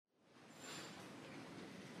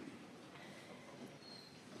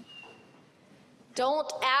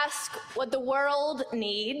Don't ask what the world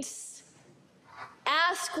needs.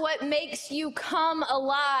 Ask what makes you come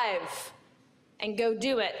alive and go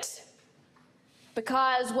do it.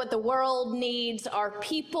 Because what the world needs are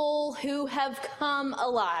people who have come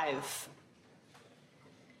alive.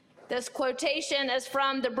 This quotation is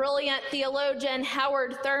from the brilliant theologian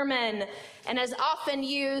Howard Thurman and is often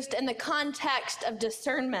used in the context of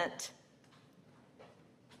discernment.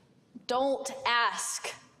 Don't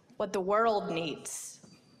ask what the world needs.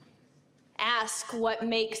 Ask what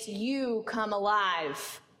makes you come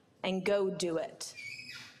alive and go do it.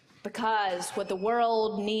 Because what the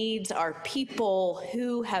world needs are people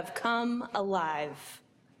who have come alive.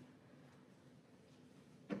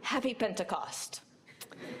 Happy Pentecost.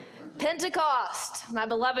 Pentecost, my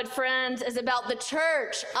beloved friends, is about the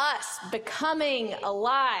church, us, becoming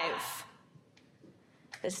alive.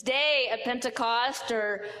 This day of Pentecost,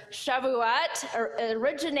 or Shavuot,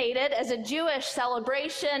 originated as a Jewish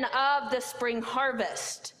celebration of the spring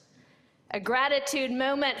harvest, a gratitude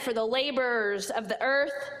moment for the laborers of the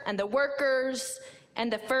earth and the workers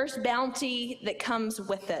and the first bounty that comes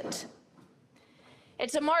with it.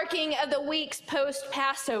 It's a marking of the weeks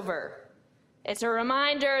post-Passover. It's a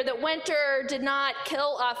reminder that winter did not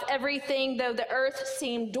kill off everything, though the earth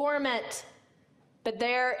seemed dormant, but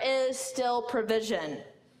there is still provision.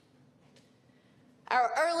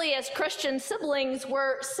 Our earliest Christian siblings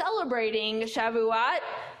were celebrating Shavuot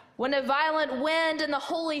when a violent wind and the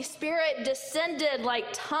Holy Spirit descended like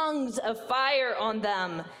tongues of fire on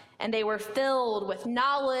them, and they were filled with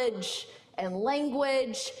knowledge and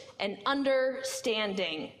language and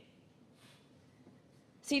understanding.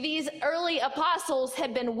 See, these early apostles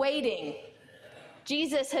had been waiting.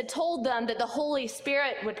 Jesus had told them that the Holy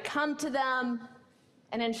Spirit would come to them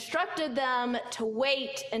and instructed them to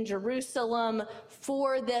wait in Jerusalem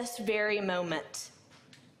for this very moment.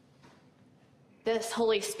 This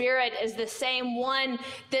Holy Spirit is the same one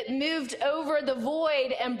that moved over the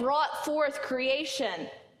void and brought forth creation.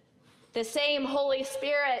 The same Holy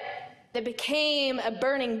Spirit that became a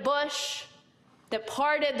burning bush, that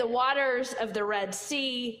parted the waters of the Red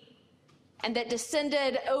Sea, and that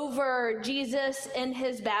descended over Jesus in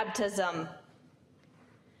his baptism.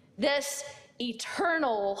 This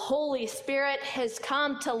eternal Holy Spirit has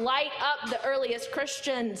come to light up the earliest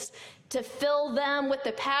Christians, to fill them with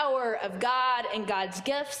the power of God and God's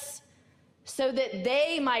gifts, so that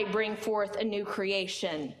they might bring forth a new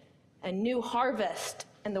creation, a new harvest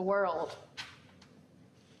in the world.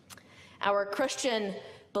 Our Christian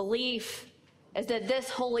belief is that this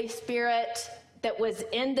Holy Spirit that was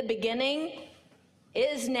in the beginning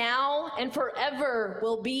is now and forever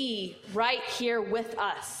will be right here with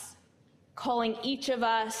us, calling each of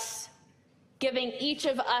us, giving each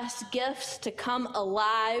of us gifts to come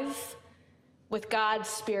alive with God's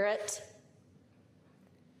Spirit.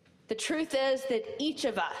 The truth is that each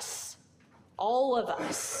of us, all of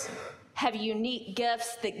us, have unique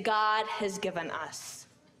gifts that God has given us.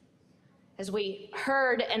 As we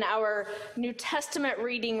heard in our New Testament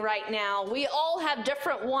reading right now, we all have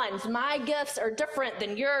different ones. My gifts are different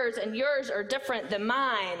than yours, and yours are different than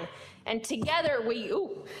mine. And together we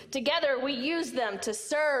use them to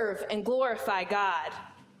serve and glorify God.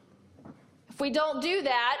 If we don't do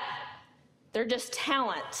that, they're just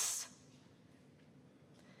talents.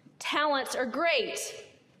 Talents are great,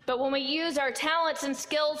 but when we use our talents and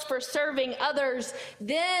skills for serving others,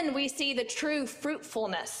 then we see the true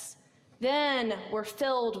fruitfulness. Then we're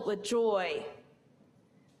filled with joy.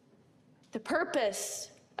 The purpose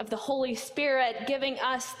of the Holy Spirit giving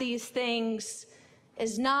us these things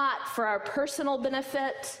is not for our personal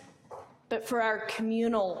benefit, but for our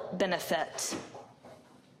communal benefit.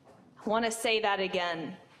 I want to say that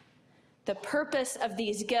again. The purpose of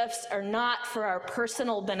these gifts are not for our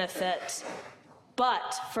personal benefit,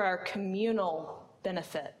 but for our communal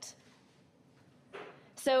benefit.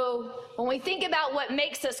 So when we think about what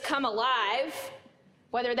makes us come alive,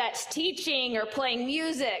 whether that's teaching or playing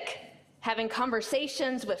music, having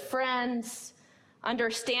conversations with friends,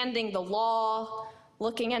 understanding the law,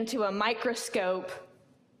 looking into a microscope,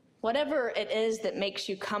 whatever it is that makes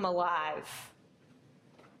you come alive,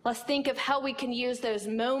 let's think of how we can use those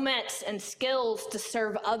moments and skills to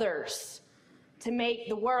serve others, to make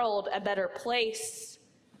the world a better place,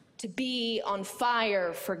 to be on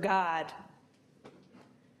fire for God.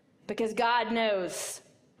 Because God knows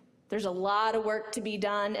there's a lot of work to be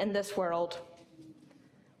done in this world.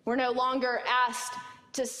 We're no longer asked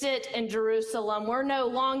to sit in Jerusalem. We're no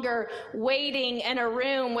longer waiting in a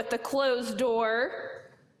room with a closed door.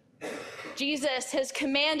 Jesus has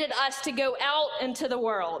commanded us to go out into the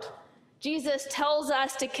world, Jesus tells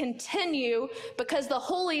us to continue because the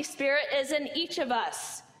Holy Spirit is in each of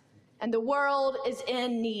us, and the world is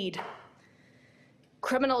in need.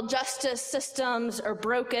 Criminal justice systems are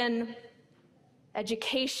broken.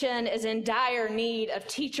 Education is in dire need of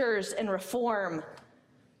teachers and reform.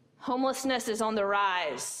 Homelessness is on the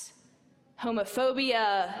rise.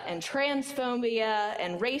 Homophobia and transphobia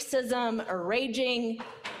and racism are raging.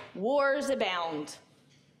 Wars abound.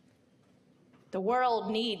 The world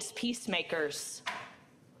needs peacemakers.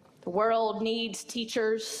 The world needs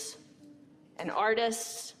teachers and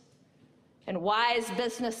artists and wise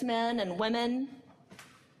businessmen and women.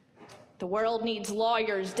 The world needs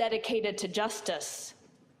lawyers dedicated to justice.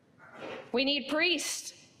 We need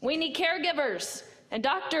priests. We need caregivers and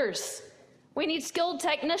doctors. We need skilled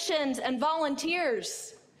technicians and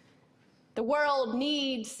volunteers. The world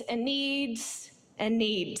needs and needs and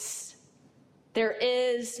needs. There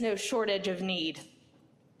is no shortage of need,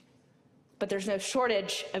 but there's no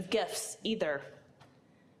shortage of gifts either.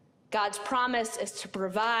 God's promise is to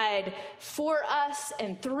provide for us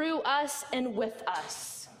and through us and with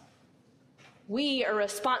us. We are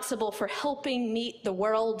responsible for helping meet the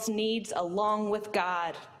world's needs along with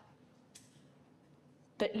God.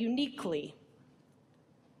 But uniquely,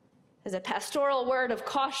 as a pastoral word of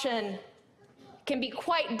caution, it can be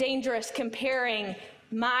quite dangerous comparing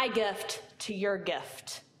my gift to your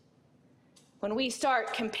gift. When we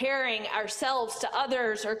start comparing ourselves to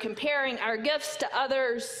others or comparing our gifts to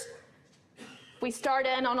others, we start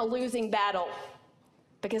in on a losing battle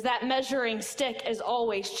because that measuring stick is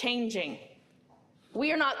always changing.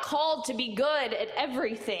 We are not called to be good at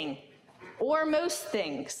everything or most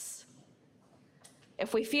things.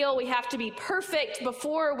 If we feel we have to be perfect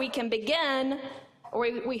before we can begin, or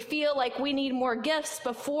we feel like we need more gifts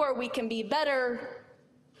before we can be better,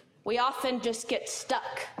 we often just get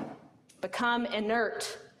stuck, become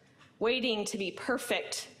inert, waiting to be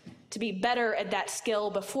perfect, to be better at that skill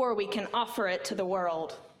before we can offer it to the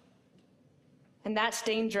world. And that's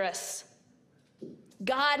dangerous.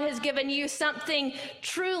 God has given you something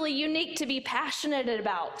truly unique to be passionate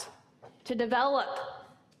about, to develop,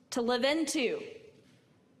 to live into.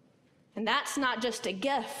 And that's not just a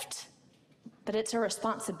gift, but it's a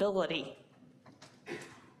responsibility.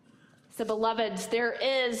 So, beloveds, there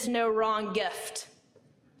is no wrong gift.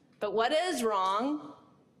 But what is wrong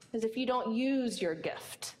is if you don't use your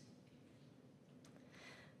gift.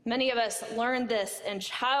 Many of us learned this in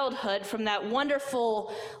childhood from that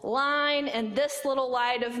wonderful line in This Little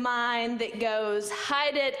Light of Mine that goes,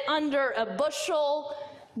 "Hide it under a bushel.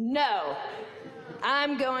 No,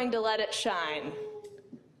 I'm going to let it shine."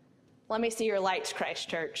 Let me see your lights, Christ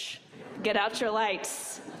Church. Get out your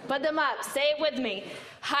lights. Put them up. Say it with me.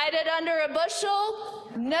 Hide it under a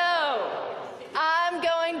bushel? No, I'm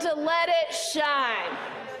going to let it shine.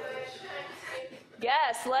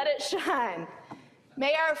 Yes, let it shine.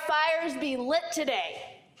 May our fires be lit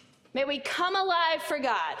today. May we come alive for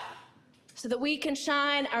God so that we can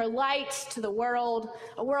shine our lights to the world,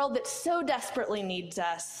 a world that so desperately needs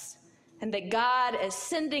us, and that God is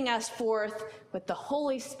sending us forth with the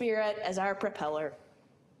Holy Spirit as our propeller.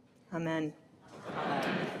 Amen.